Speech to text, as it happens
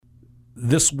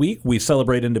This week, we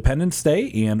celebrate Independence Day,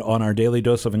 and on our Daily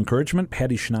Dose of Encouragement,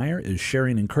 Patty Schneier is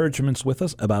sharing encouragements with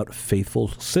us about faithful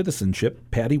citizenship.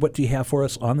 Patty, what do you have for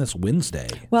us on this Wednesday?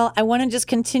 Well, I want to just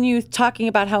continue talking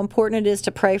about how important it is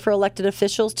to pray for elected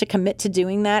officials, to commit to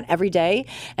doing that every day,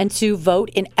 and to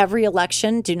vote in every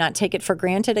election. Do not take it for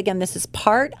granted. Again, this is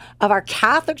part of our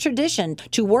Catholic tradition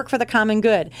to work for the common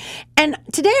good. And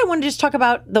today I want to just talk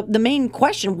about the main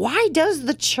question. Why does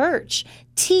the church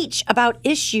teach about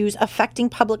issues affecting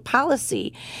public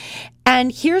policy?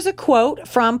 And here's a quote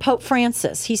from Pope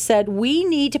Francis. He said, "We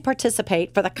need to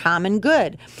participate for the common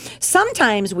good.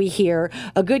 Sometimes we hear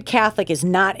a good Catholic is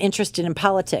not interested in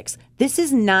politics. This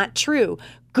is not true.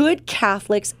 Good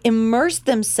Catholics immerse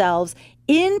themselves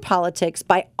in politics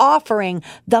by offering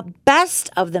the best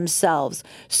of themselves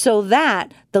so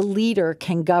that the leader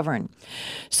can govern."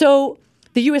 So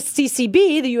the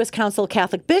USCCB, the U.S. Council of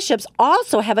Catholic Bishops,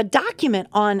 also have a document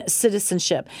on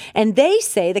citizenship. And they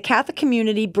say the Catholic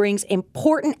community brings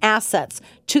important assets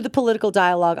to the political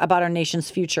dialogue about our nation's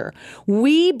future.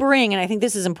 We bring, and I think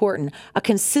this is important, a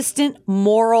consistent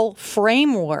moral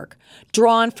framework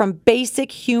drawn from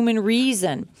basic human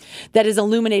reason that is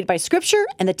illuminated by Scripture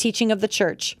and the teaching of the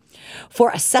Church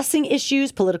for assessing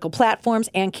issues, political platforms,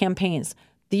 and campaigns.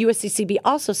 The USCCB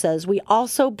also says we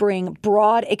also bring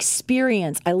broad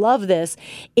experience, I love this,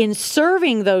 in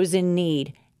serving those in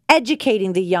need,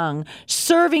 educating the young,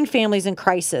 serving families in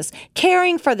crisis,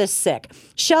 caring for the sick,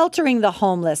 sheltering the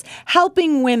homeless,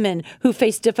 helping women who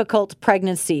face difficult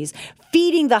pregnancies,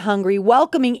 feeding the hungry,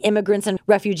 welcoming immigrants and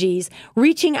refugees,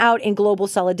 reaching out in global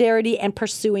solidarity, and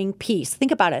pursuing peace.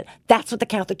 Think about it. That's what the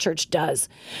Catholic Church does.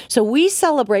 So we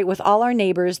celebrate with all our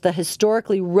neighbors the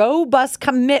historically robust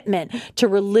commitment to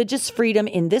religious freedom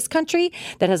in this country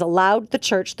that has allowed the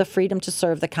Church the freedom to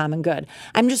serve the common good.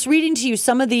 I'm just reading to you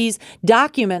some of these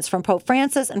documents from Pope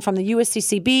Francis and from the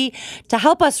USCCB to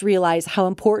help us realize how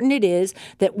important it is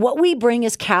that what we bring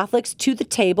as Catholics to the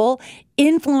table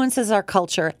influences our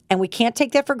culture, and we can't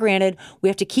take that for granted. We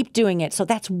have to keep doing it. So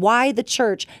that's why the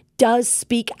Church does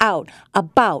speak out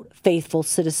about faithful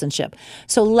citizenship.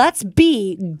 So let's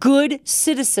be good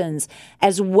citizens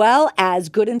as well as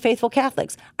good and faithful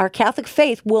Catholics. Our Catholic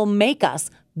faith will make us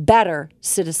better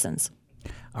citizens.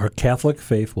 Our Catholic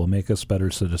faith will make us better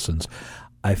citizens.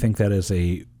 I think that is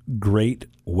a great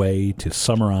way to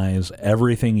summarize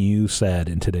everything you said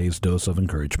in today's Dose of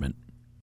Encouragement.